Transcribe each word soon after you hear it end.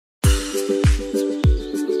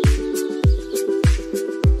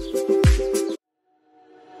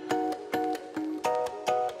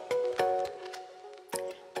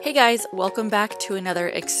Hey guys, welcome back to another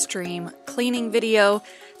extreme cleaning video.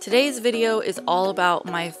 Today's video is all about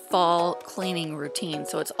my fall cleaning routine.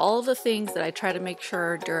 So it's all of the things that I try to make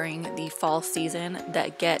sure during the fall season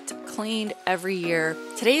that get cleaned every year.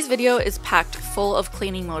 Today's video is packed full of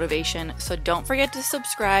cleaning motivation, so don't forget to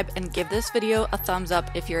subscribe and give this video a thumbs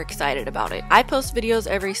up if you're excited about it. I post videos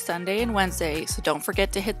every Sunday and Wednesday, so don't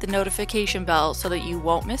forget to hit the notification bell so that you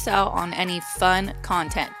won't miss out on any fun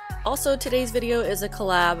content. Also, today's video is a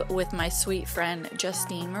collab with my sweet friend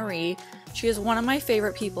Justine Marie. She is one of my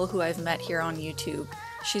favorite people who I've met here on YouTube.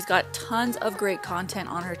 She's got tons of great content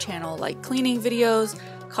on her channel, like cleaning videos,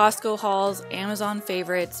 Costco hauls, Amazon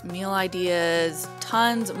favorites, meal ideas,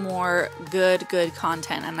 tons more good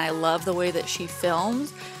content, and I love the way that she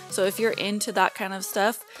films. So if you're into that kind of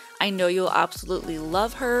stuff, I know you'll absolutely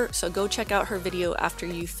love her, so go check out her video after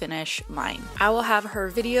you finish mine. I will have her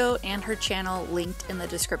video and her channel linked in the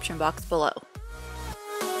description box below.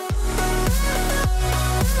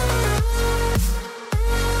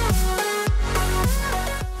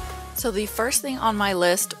 So the first thing on my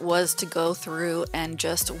list was to go through and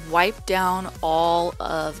just wipe down all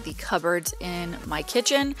of the cupboards in my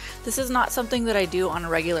kitchen. This is not something that I do on a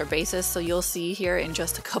regular basis, so you'll see here in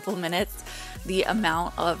just a couple minutes the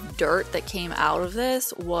amount of dirt that came out of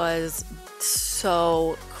this was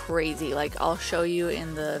so crazy. Like, I'll show you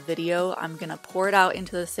in the video. I'm gonna pour it out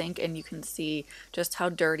into the sink and you can see just how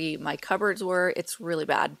dirty my cupboards were. It's really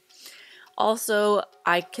bad. Also,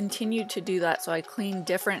 I continued to do that, so I cleaned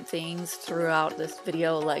different things throughout this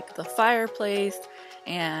video, like the fireplace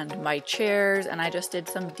and my chairs, and I just did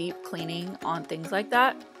some deep cleaning on things like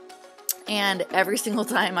that. And every single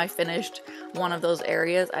time I finished one of those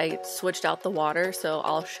areas, I switched out the water, so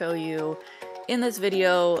I'll show you in this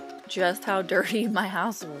video just how dirty my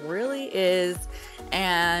house really is.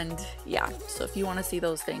 And yeah, so if you want to see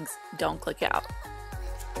those things, don't click out.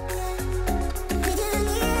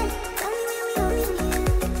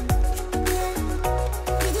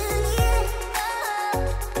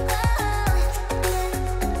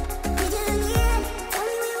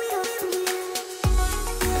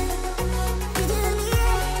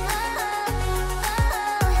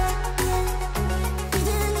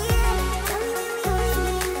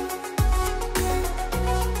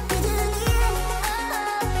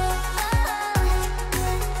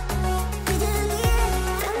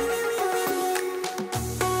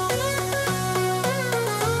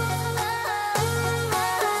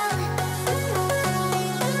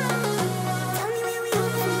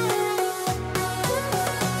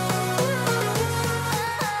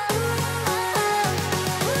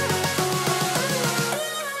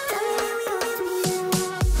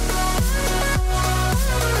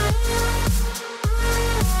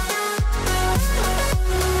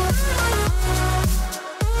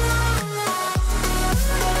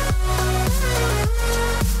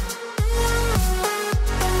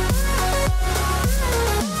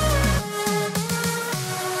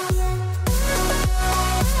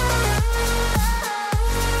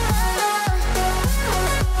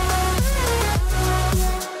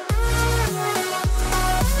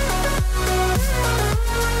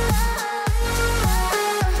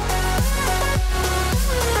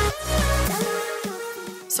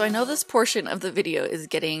 So I know this portion of the video is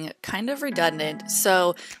getting kind of redundant,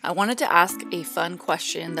 so I wanted to ask a fun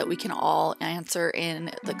question that we can all answer in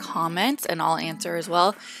the comments, and I'll answer as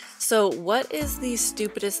well. So what is the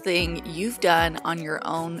stupidest thing you've done on your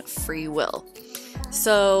own free will?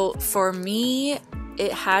 So for me,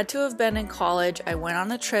 it had to have been in college. I went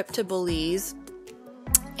on a trip to Belize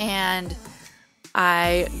and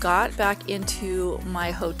I got back into my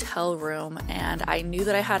hotel room and I knew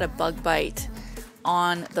that I had a bug bite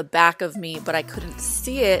on the back of me, but I couldn't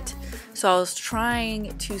see it, so I was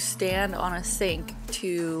trying to stand on a sink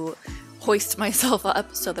to hoist myself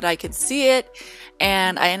up so that I could see it,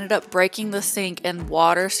 and I ended up breaking the sink and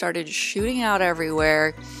water started shooting out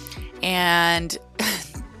everywhere, and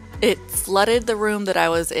it flooded the room that I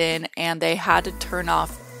was in, and they had to turn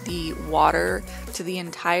off the water to the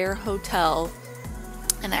entire hotel,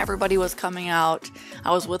 and everybody was coming out.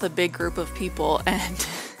 I was with a big group of people, and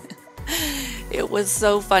it was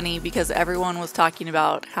so funny because everyone was talking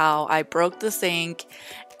about how I broke the sink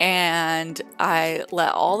and I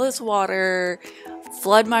let all this water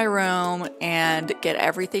flood my room and get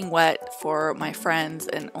everything wet for my friends,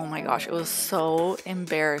 and oh my gosh, it was so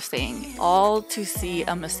embarrassing, all to see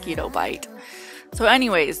a mosquito bite. So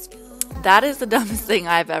anyways, that is the dumbest thing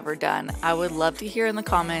I've ever done. I would love to hear in the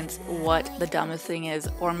comments what the dumbest thing is,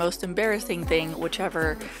 or most embarrassing thing,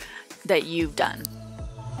 whichever that you've done.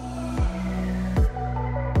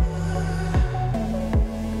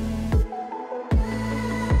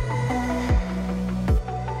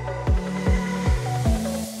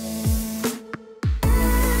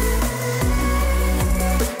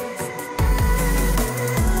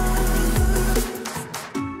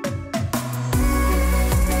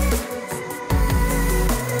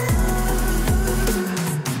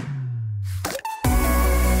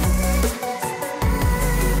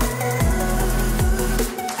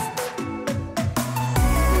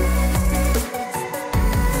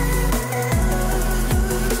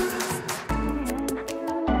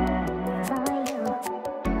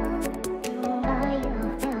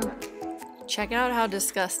 Check out how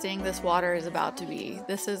disgusting this water is about to be.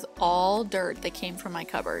 This is all dirt that came from my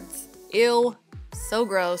cupboards. Ew, so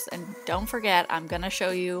gross. And don't forget, I'm gonna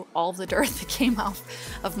show you all of the dirt that came off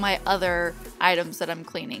of my other items that I'm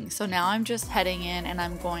cleaning. So now I'm just heading in and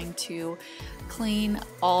I'm going to clean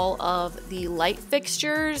all of the light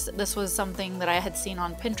fixtures. This was something that I had seen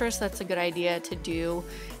on Pinterest. That's a good idea to do.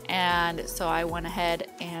 And so I went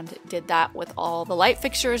ahead and did that with all the light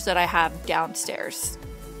fixtures that I have downstairs.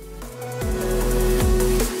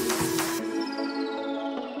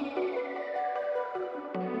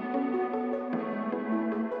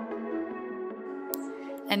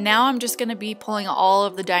 And now I'm just going to be pulling all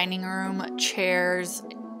of the dining room chairs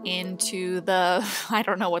into the, I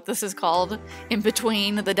don't know what this is called, in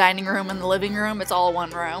between the dining room and the living room. It's all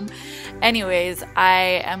one room. Anyways,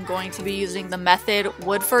 I am going to be using the Method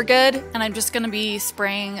Wood for Good, and I'm just going to be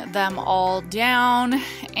spraying them all down,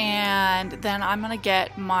 and then I'm going to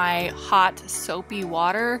get my hot soapy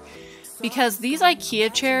water, because these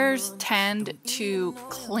IKEA chairs tend to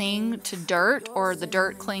cling to dirt, or the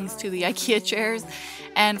dirt clings to the IKEA chairs,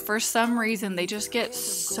 and for some reason they just get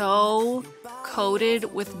so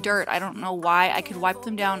coated with dirt. I don't know why. I could wipe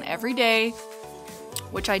them down every day,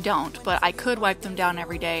 which I don't, but I could wipe them down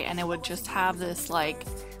every day and it would just have this, like,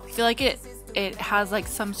 I feel like it has like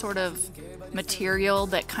some sort of material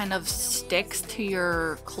that kind of sticks to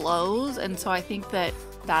your clothes, and so I think that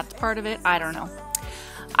that's part of it. I don't know.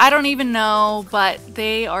 I don't even know, but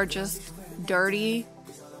they are just dirty,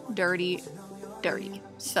 dirty, dirty.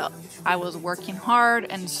 So I was working hard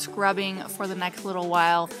and scrubbing for the next little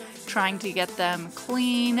while, trying to get them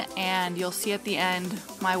clean, and you'll see at the end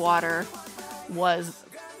my water was,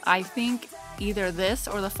 I think either this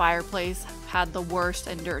or the fireplace had the worst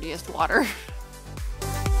and dirtiest water.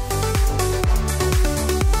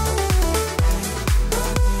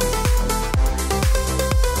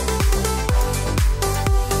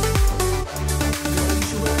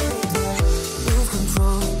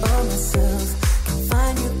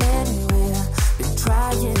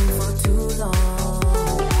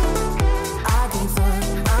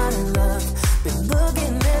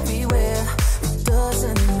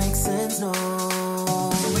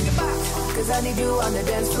 I need you on the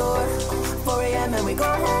dance floor. 4 a.m. and we go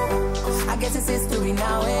home. I guess it's history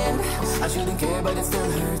now, and I shouldn't care, but it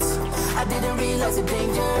still hurts. I didn't realize the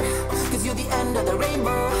danger, cause you're the end of the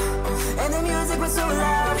rainbow, and the music was so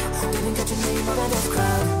loud. Didn't catch your name over this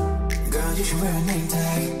crowd. Girl, you should wear a name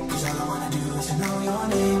tag, cause all I wanna do is to know your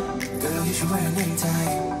name. Girl, you should wear a name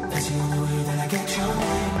tag, that's the only way that I get your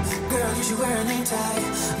name. Girl, you should wear a name tag,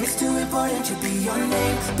 it's too important to be your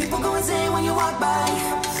name. People go insane when you walk by.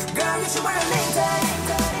 Girl, you should wear a name tag.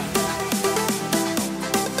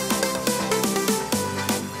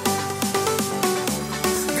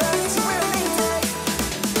 Girl, you should wear a name tag.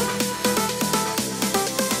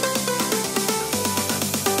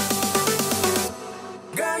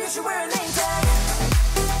 Girl, you should wear a name tag.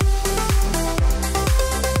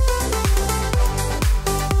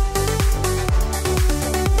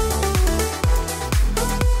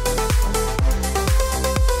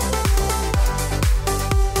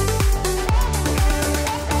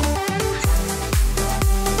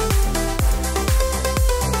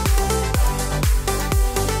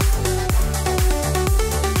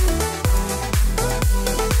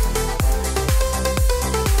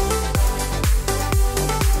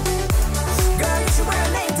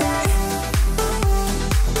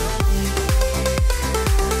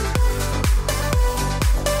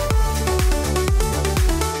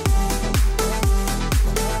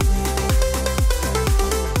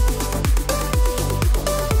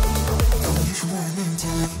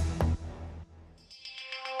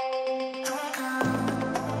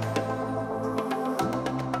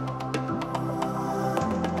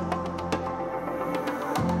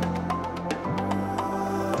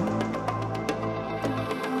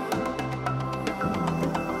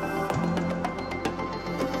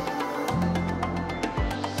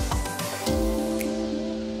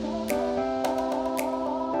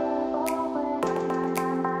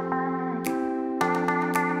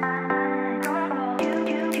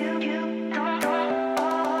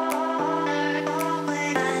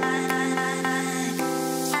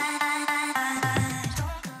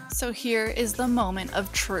 So here is the moment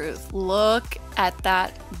of truth. Look at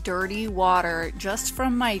that dirty water just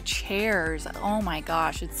from my chairs. Oh my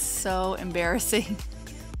gosh, it's so embarrassing.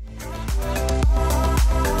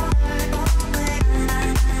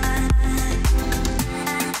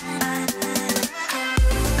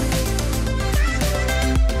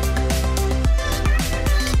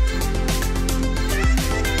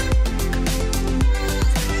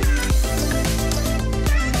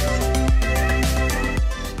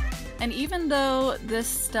 though this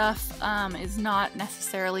stuff is not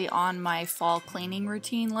necessarily on my fall cleaning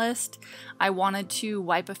routine list, I wanted to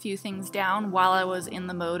wipe a few things down while I was in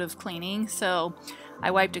the mode of cleaning. So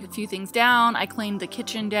I wiped a few things down, I cleaned the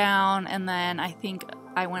kitchen down, and then I think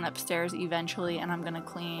I went upstairs eventually and I'm gonna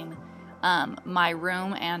clean my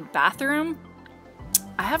room and bathroom.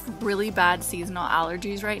 I have really bad seasonal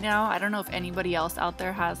allergies right now. I don't know if anybody else out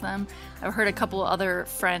there has them. I've heard a couple other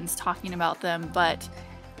friends talking about them, but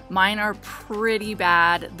mine are pretty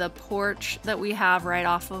bad. The porch that we have right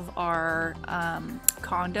off of our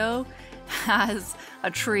condo has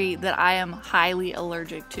a tree that I am highly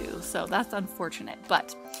allergic to, so that's unfortunate.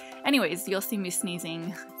 But anyways, you'll see me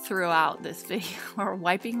sneezing throughout this video or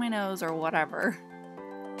wiping my nose or whatever.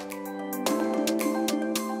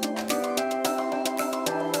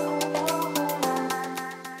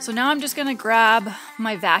 So now I'm just gonna grab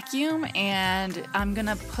my vacuum and I'm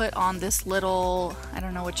gonna put on this little, I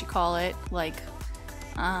don't know what you call it, like,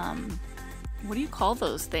 what do you call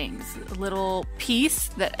those things? A little piece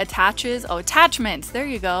that attaches, oh, attachments, there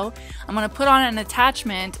you go. I'm gonna put on an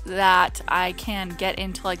attachment that I can get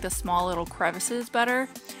into like the small little crevices better.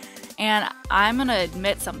 And I'm gonna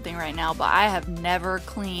admit something right now, but I have never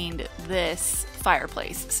cleaned this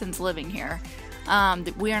fireplace since living here.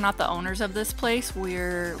 We are not the owners of this place,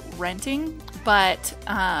 we're renting, but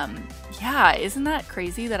yeah, isn't that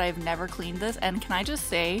crazy that I've never cleaned this? And can I just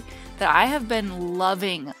say that I have been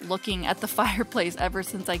loving looking at the fireplace ever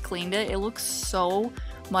since I cleaned it. It looks so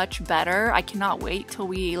much better. I cannot wait till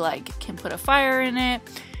we like can put a fire in it.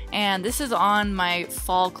 And this is on my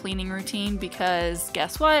fall cleaning routine because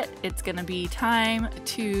guess what? It's gonna be time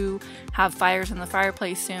to have fires in the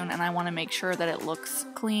fireplace soon, and I wanna make sure that it looks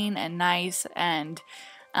clean and nice and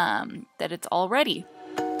that it's all ready.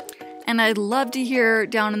 And I'd love to hear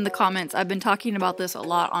down in the comments, I've been talking about this a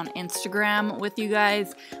lot on Instagram with you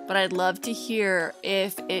guys, but I'd love to hear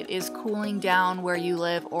if it is cooling down where you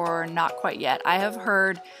live or not quite yet. I have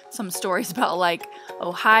heard some stories about like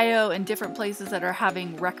Ohio and different places that are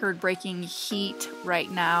having record-breaking heat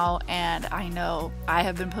right now, and I know I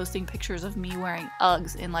have been posting pictures of me wearing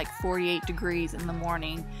Uggs in like 48 degrees in the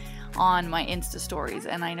morning on my Insta stories,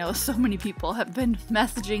 and I know so many people have been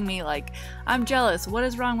messaging me like, I'm jealous, what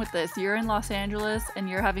is wrong with this? You're in Los Angeles and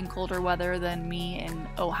you're having colder weather than me in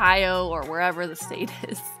Ohio or wherever the state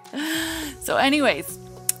is. So anyways,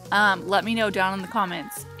 let me know down in the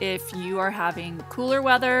comments if you are having cooler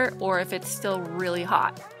weather or if it's still really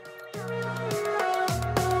hot.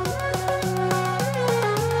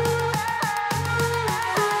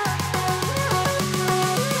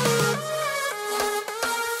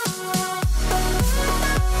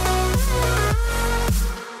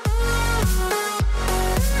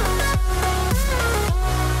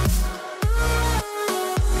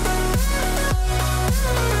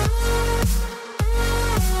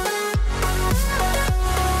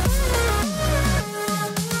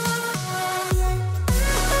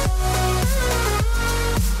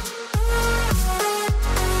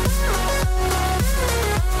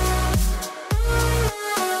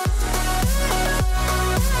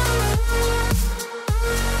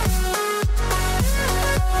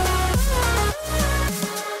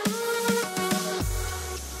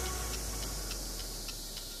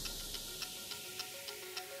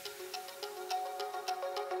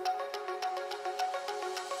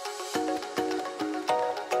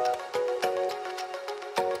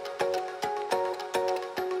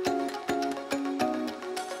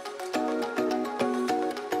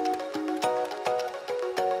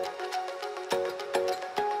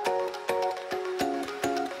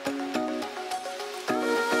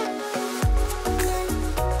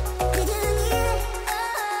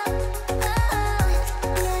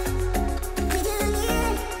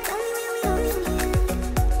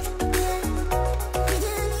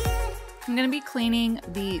 I'm going to be cleaning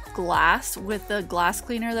the glass with the glass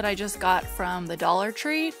cleaner that I just got from the Dollar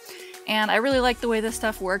Tree, and I really like the way this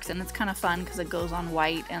stuff works, and it's kind of fun because it goes on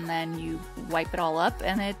white and then you wipe it all up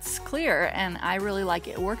and it's clear, and I really like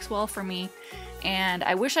it. It works well for me, and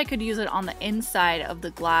I wish I could use it on the inside of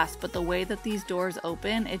the glass, but the way that these doors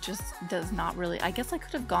open, it just does not really. I guess I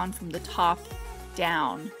could have gone from the top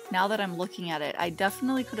down. Now that I'm looking at it, I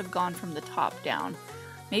definitely could have gone from the top down.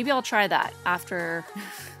 Maybe I'll try that after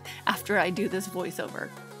I do this voiceover.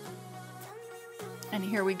 And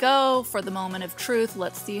here we go for the moment of truth.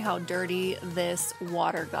 Let's see how dirty this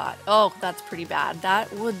water got. Oh, that's pretty bad.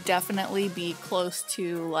 That would definitely be close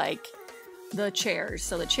to like the chairs.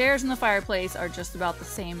 So the chairs in the fireplace are just about the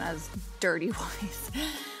same as dirty wise.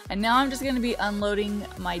 And now I'm just going to be unloading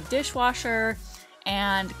my dishwasher.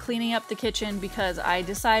 and cleaning up the kitchen, because I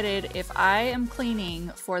decided if I am cleaning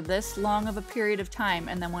for this long of a period of time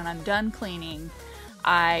and then when I'm done cleaning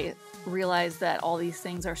I realize that all these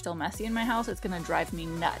things are still messy in my house, it's gonna drive me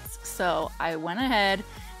nuts. So I went ahead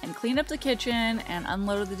and cleaned up the kitchen and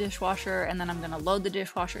unloaded the dishwasher, and then I'm gonna load the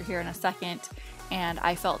dishwasher here in a second, and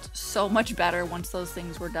I felt so much better once those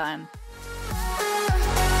things were done.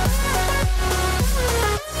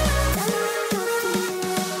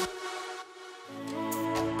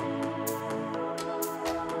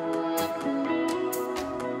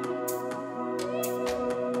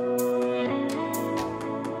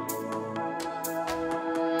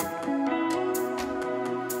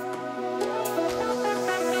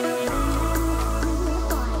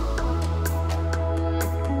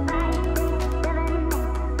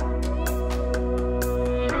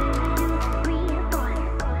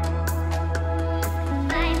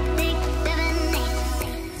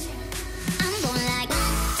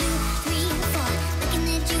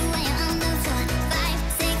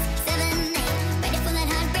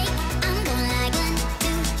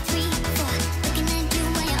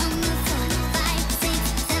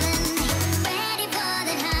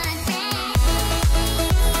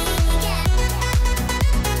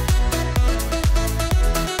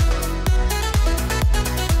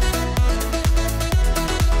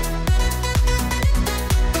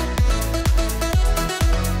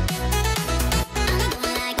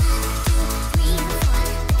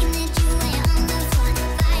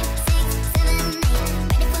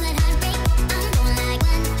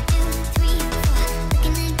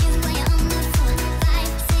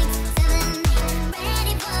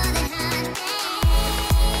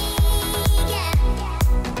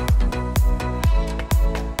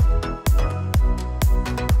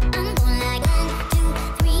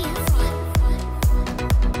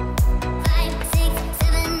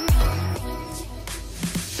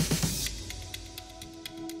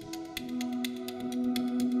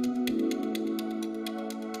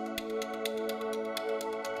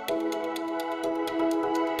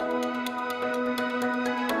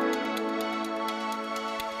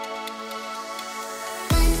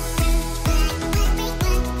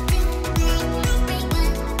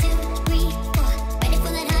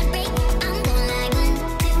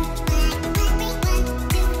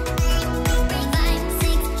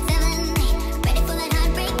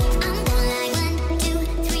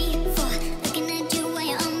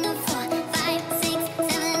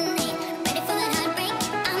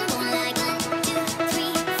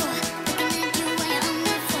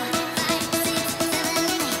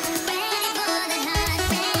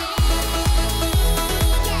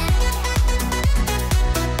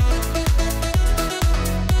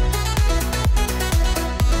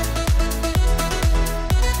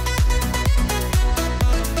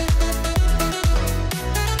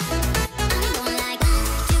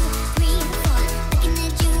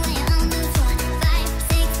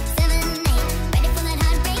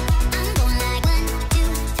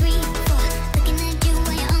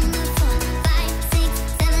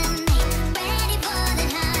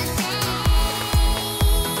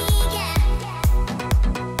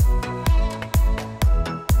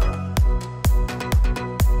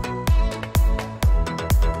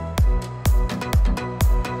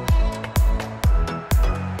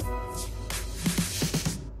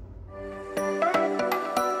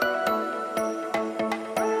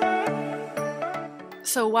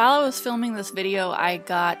 So while I was filming this video, I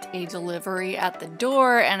got a delivery at the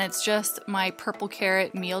door, and it's just my Purple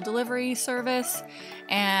Carrot meal delivery service,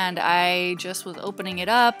 and I just was opening it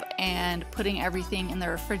up and putting everything in the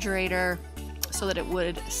refrigerator so that it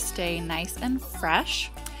would stay nice and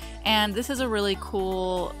fresh. And this is a really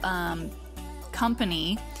cool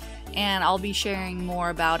company, and I'll be sharing more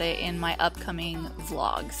about it in my upcoming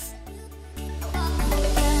vlogs.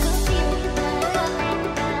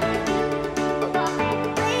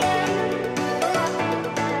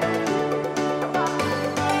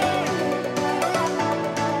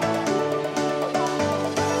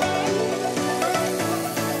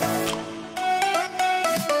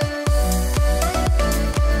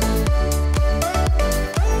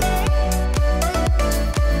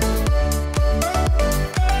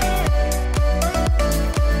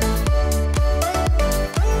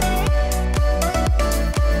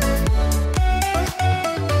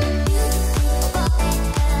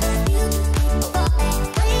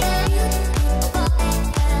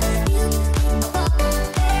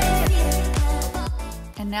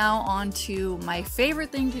 Now on to my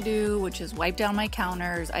favorite thing to do, which is wipe down my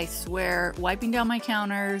counters. I swear, wiping down my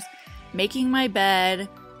counters, making my bed,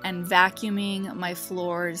 and vacuuming my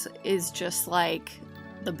floors is just like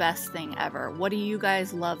the best thing ever. What do you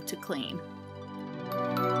guys love to clean?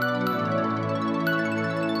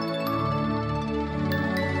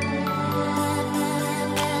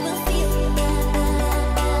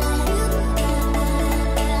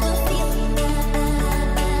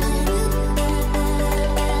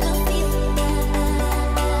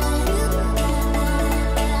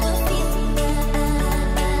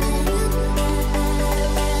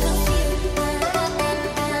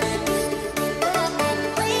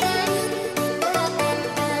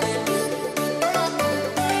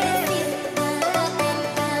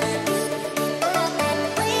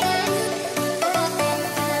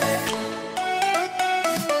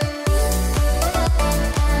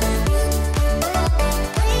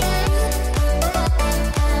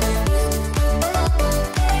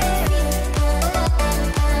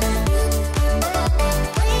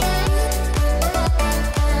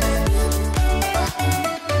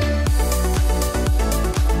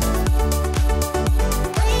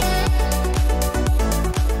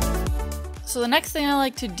 So the next thing I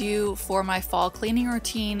like to do for my fall cleaning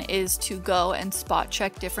routine is to go and spot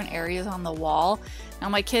check different areas on the wall. Now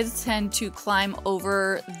my kids tend to climb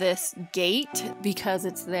over this gate because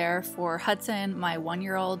it's there for Hudson, my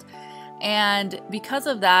 1-year-old. And because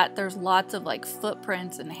of that, there's lots of like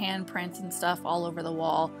footprints and handprints and stuff all over the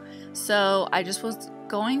wall. So I just was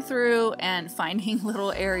going through and finding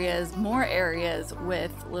little areas, more areas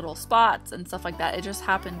with little spots and stuff like that. It just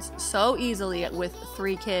happens so easily with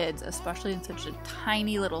 3 kids, especially in such a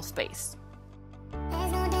tiny little space.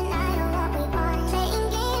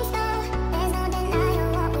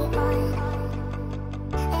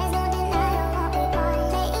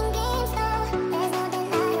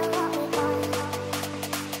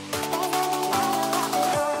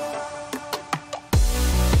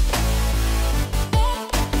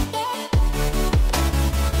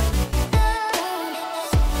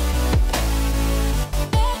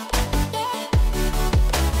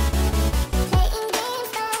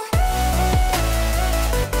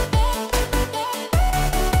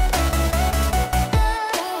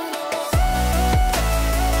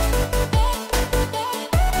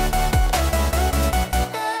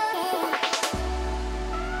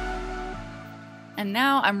 And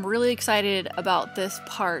now I'm really excited about this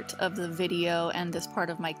part of the video and this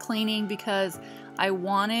part of my cleaning because I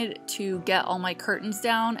wanted to get all my curtains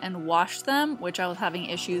down and wash them, which I was having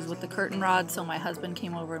issues with the curtain rod, so my husband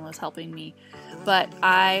came over and was helping me. But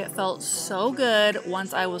I felt so good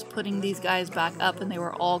once I was putting these guys back up and they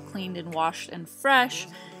were all cleaned and washed and fresh.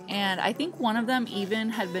 And I think one of them even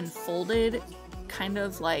had been folded kind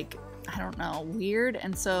of like, I don't know, weird,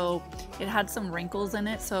 and so it had some wrinkles in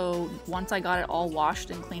it. So once I got it all washed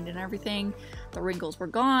and cleaned and everything, the wrinkles were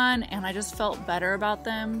gone and I just felt better about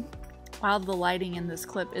them. Wow, the lighting in this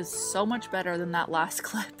clip is so much better than that last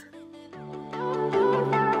clip.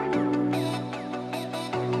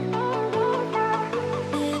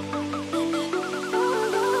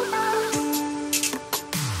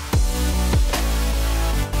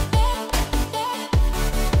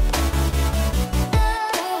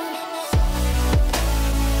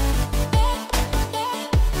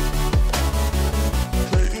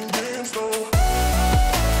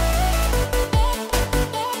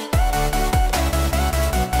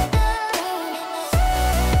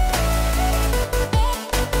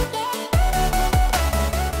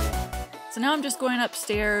 Now I'm just going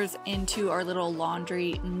upstairs into our little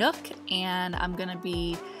laundry nook, and I'm gonna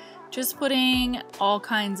be just putting all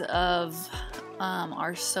kinds of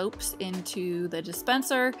our soaps into the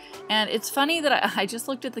dispenser. And it's funny that I just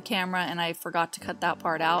looked at the camera and I forgot to cut that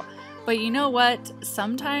part out. But you know what?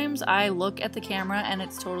 Sometimes I look at the camera and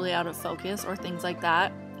it's totally out of focus or things like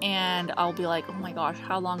that, and I'll be like, oh my gosh,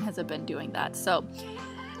 how long has it been doing that? So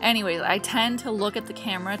anyways, I tend to look at the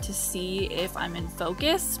camera to see if I'm in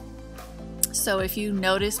focus. So if you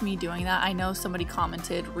notice me doing that, I know somebody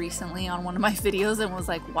commented recently on one of my videos and was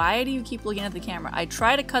like, why do you keep looking at the camera? I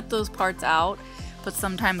try to cut those parts out, but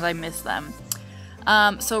sometimes I miss them.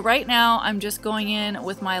 So right now I'm just going in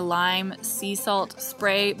with my lime sea salt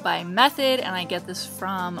spray by Method, and I get this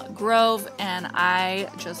from Grove, and I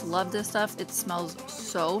just love this stuff. It smells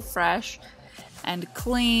so fresh and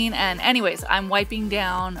clean. And anyways, I'm wiping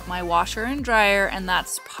down my washer and dryer, and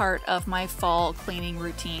that's part of my fall cleaning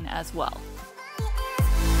routine as well.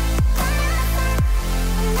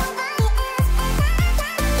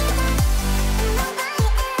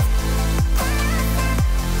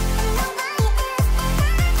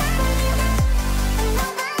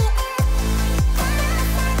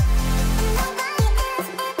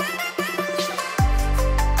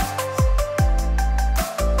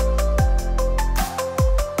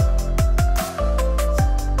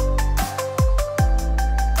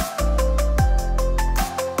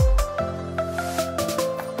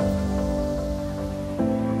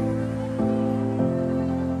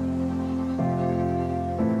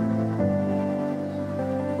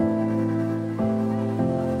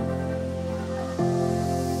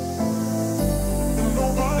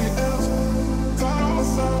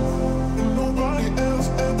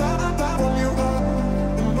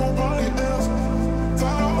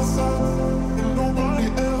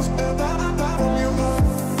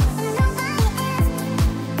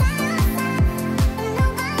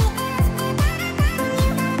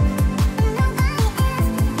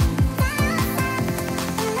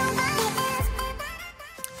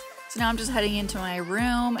 I'm just heading into my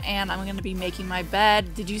room and I'm gonna be making my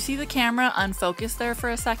bed. Did you see the camera unfocus there for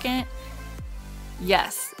a second?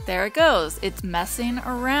 Yes, there it goes. It's messing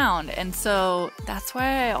around. And so that's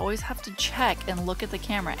why I always have to check and look at the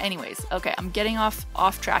camera. Anyways, okay, I'm getting off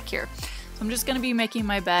track here. So I'm just gonna be making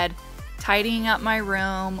my bed, tidying up my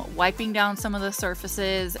room, wiping down some of the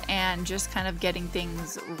surfaces, and just kind of getting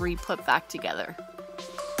things re-put back together.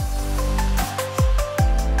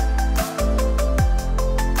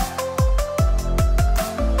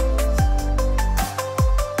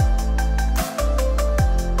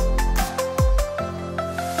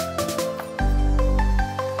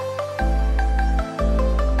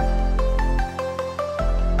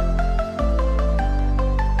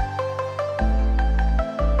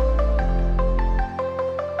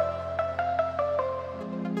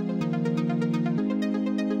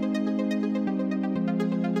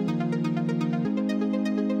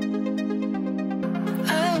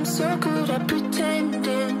 So good at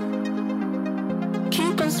pretending,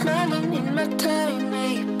 keep on smiling in my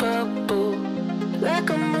tiny bubble, like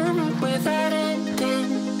a movie without ending,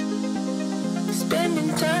 spending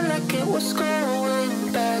time like it was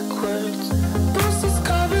going backwards. Bruises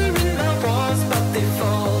covering my walls, but they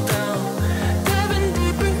fall down, diving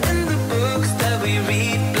deeper in the books that we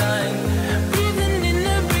read blind, breathing in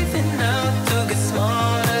and breathing out to get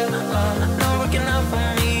smarter, not working out for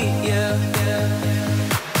me, yeah.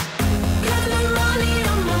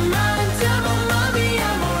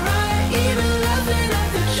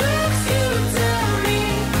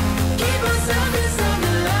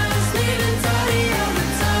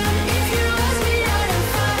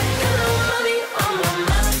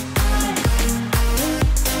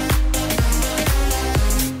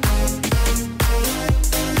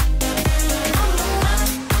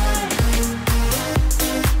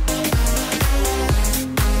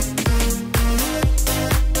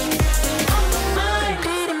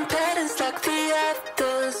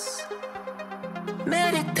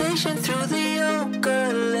 Meditation through the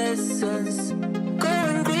yoga lessons,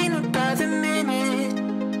 going greener by the minute.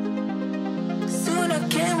 Soon I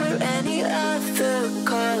can't wear any other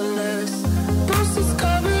colors. Bruises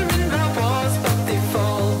covering my walls, but they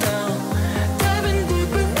fall down. Diving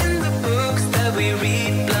deeper in the books that we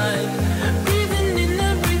read blind. Breathing in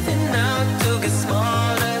and breathing out to get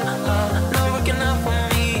smarter. Not working out for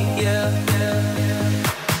me, yeah.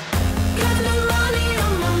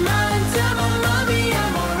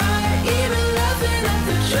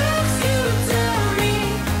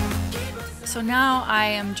 So now I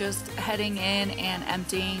am just heading in and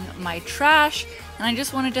emptying my trash, and I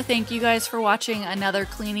just wanted to thank you guys for watching another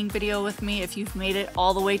cleaning video with me. If you've made it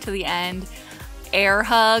all the way to the end, air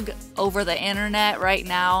hug over the internet right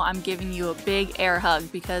now. I'm giving you a big air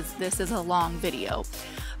hug because this is a long video.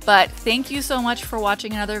 But thank you so much for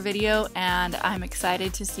watching another video, and I'm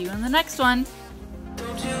excited to see you in the next one.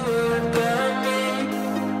 Don't you worry about me.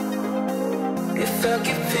 If I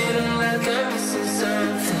keep feeling like I'm missing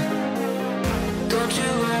something, don't you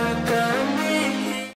worry.